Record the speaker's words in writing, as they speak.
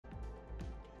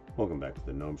Welcome back to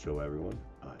the Gnome Show, everyone.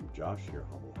 I'm Josh, your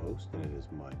humble host, and it is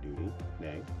my duty,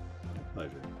 nay, my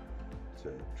pleasure,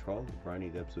 to trawl the briny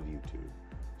depths of YouTube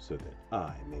so that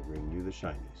I may bring you the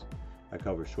shinies. I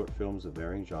cover short films of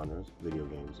varying genres, video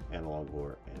games, analog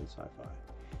horror, and sci-fi,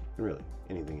 and really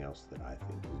anything else that I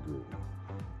think is groovy.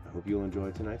 I hope you'll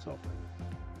enjoy tonight's offering.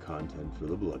 Content for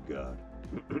the blood god.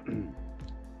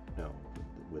 Now,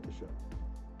 with the show.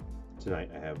 Tonight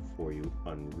I have for you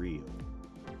Unreel.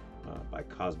 By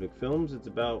Cosmic Films. It's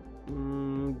about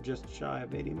just shy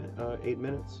of 8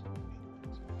 minutes.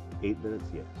 8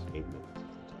 minutes, yes, 8 minutes is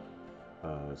the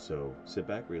time. So sit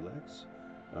back, relax,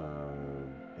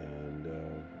 and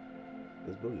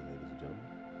let's boogie, ladies and gentlemen.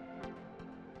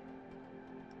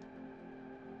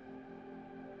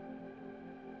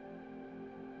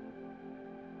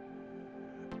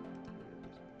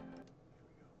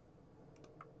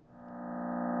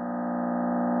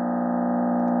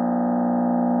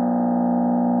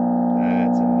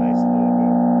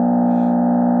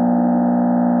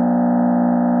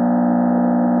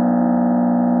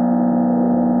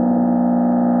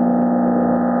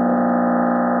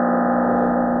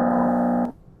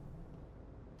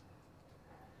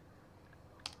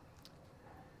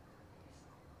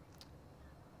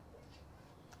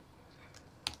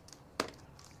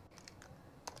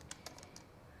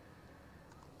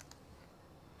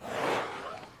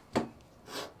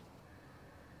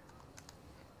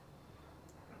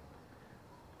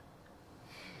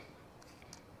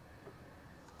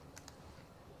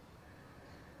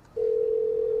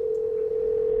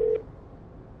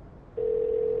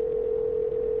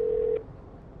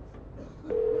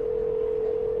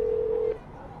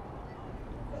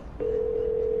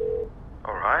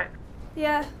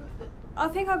 Yeah, I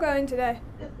think I'll go in today.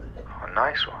 Oh,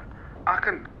 nice one. I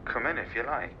can come in if you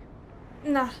like.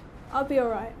 Nah, I'll be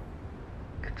alright.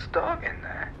 It's dark in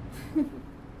there.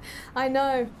 I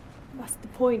know. That's the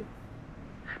point.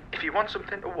 If you want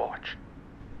something to watch,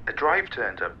 a drive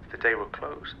turned up the day we're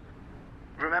closed.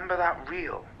 Remember that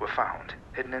reel we found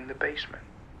hidden in the basement?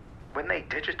 When they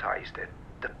digitized it,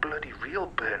 the bloody reel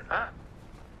burnt up.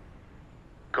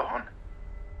 Gone.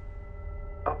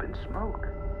 Up in smoke.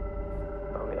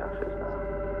 Only ashes now.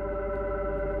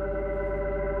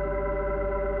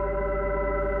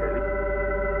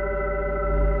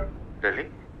 Lily?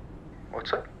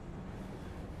 What's up?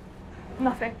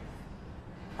 Nothing.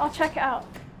 I'll check it out.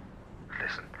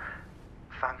 Listen,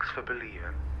 thanks for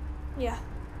believing. Yeah.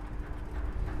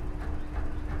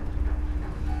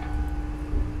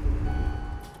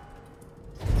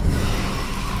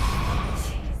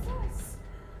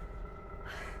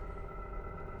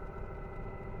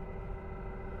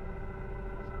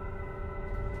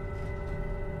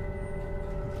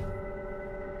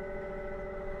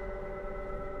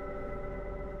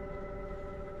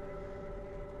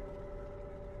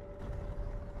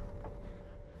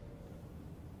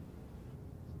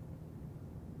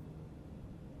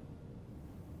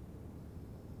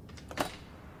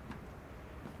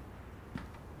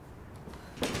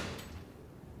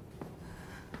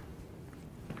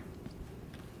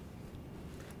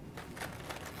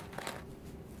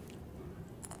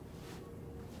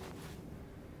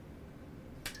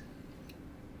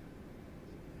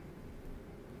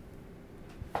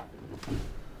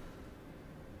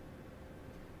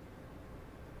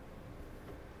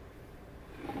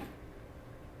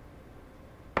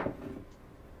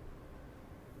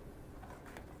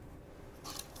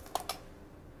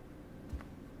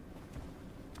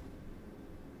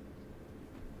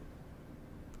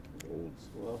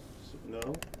 Well, no,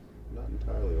 not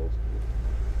entirely old school.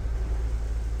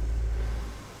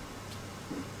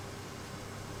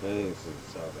 I think this is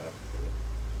South Africa.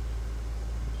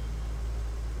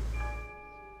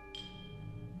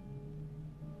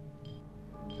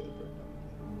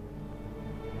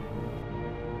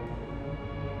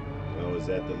 Oh, is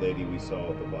that the lady we saw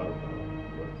at the bottom?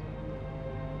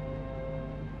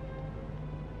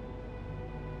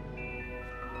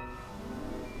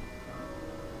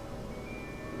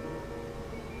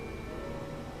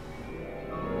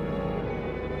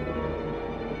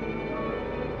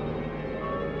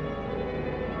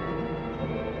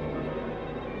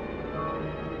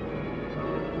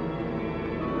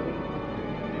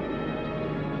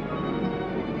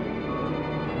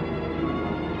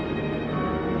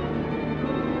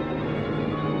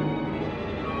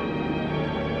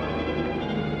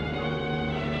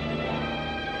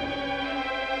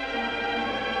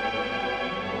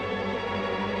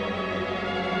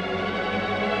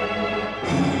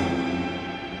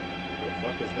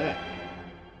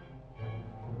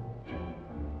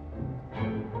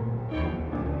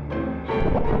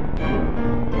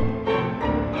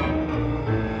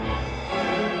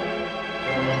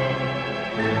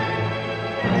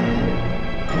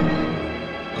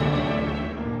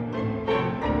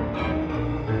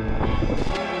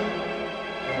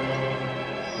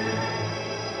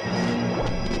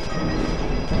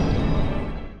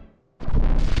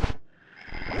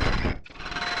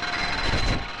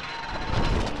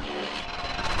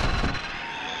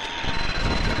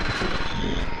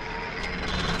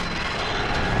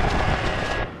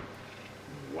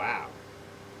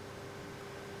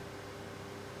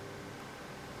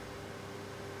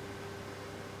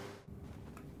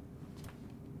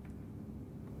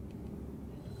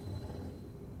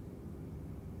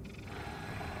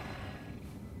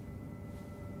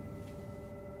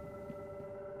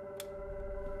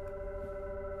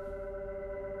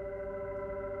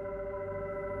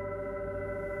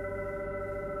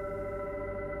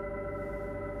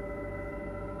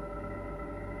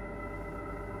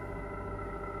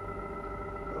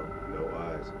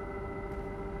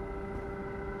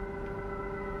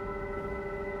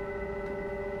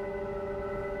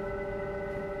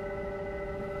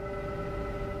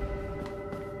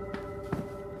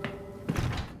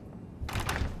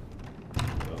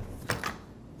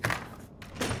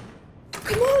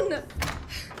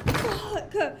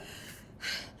 America.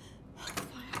 By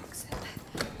accident.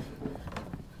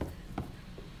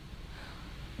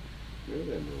 Maybe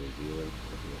they're in New Zealand.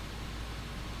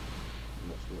 I'm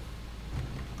not sure.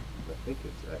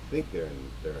 I think they're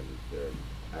in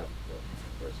Africa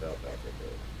or South Africa.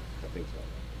 I think so.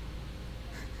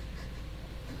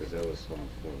 Because that was some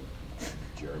form of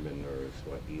German or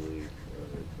Swahili or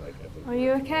like I think. Are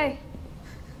you okay?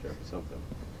 German something.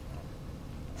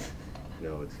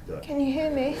 No, it's Dutch. Can you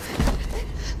hear me?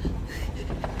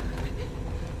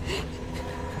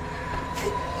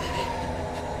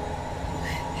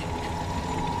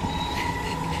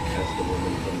 That's the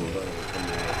woman from the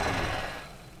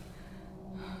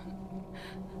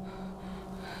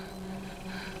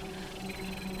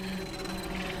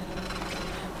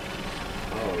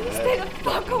Stay the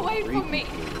fuck away from me!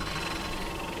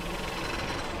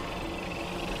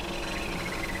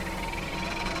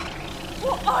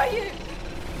 What are you?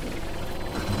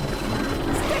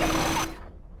 Stay the fuck!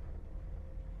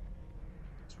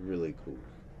 It's really cool.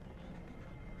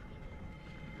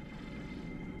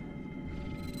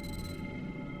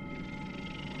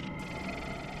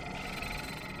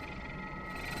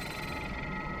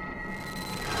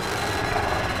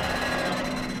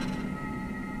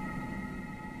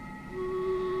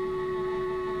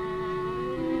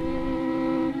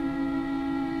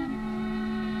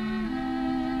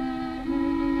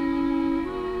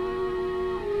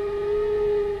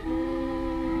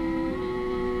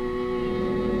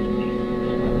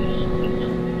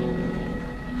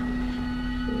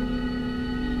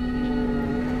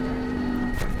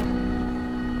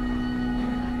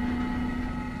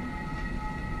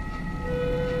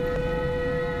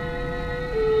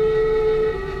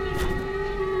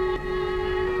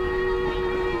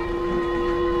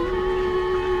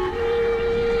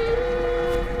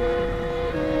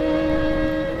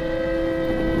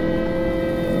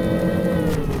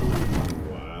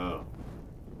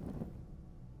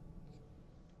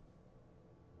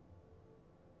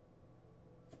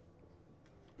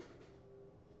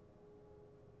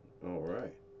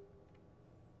 Alright.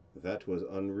 That was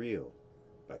Unreel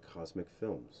by Cosmic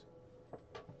Films.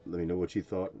 Let me know what you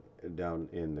thought down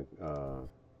in the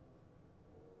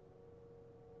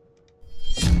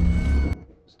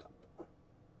stop.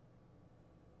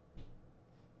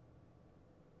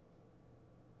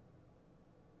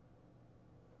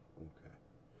 Okay.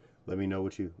 Let me know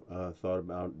what you thought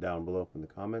about down below in the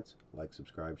comments. Like,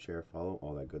 subscribe, share, follow,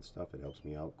 all that good stuff. It helps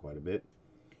me out quite a bit.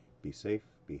 Be safe,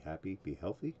 be happy, be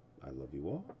healthy. I love you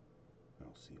all.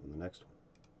 I'll see you in the next one.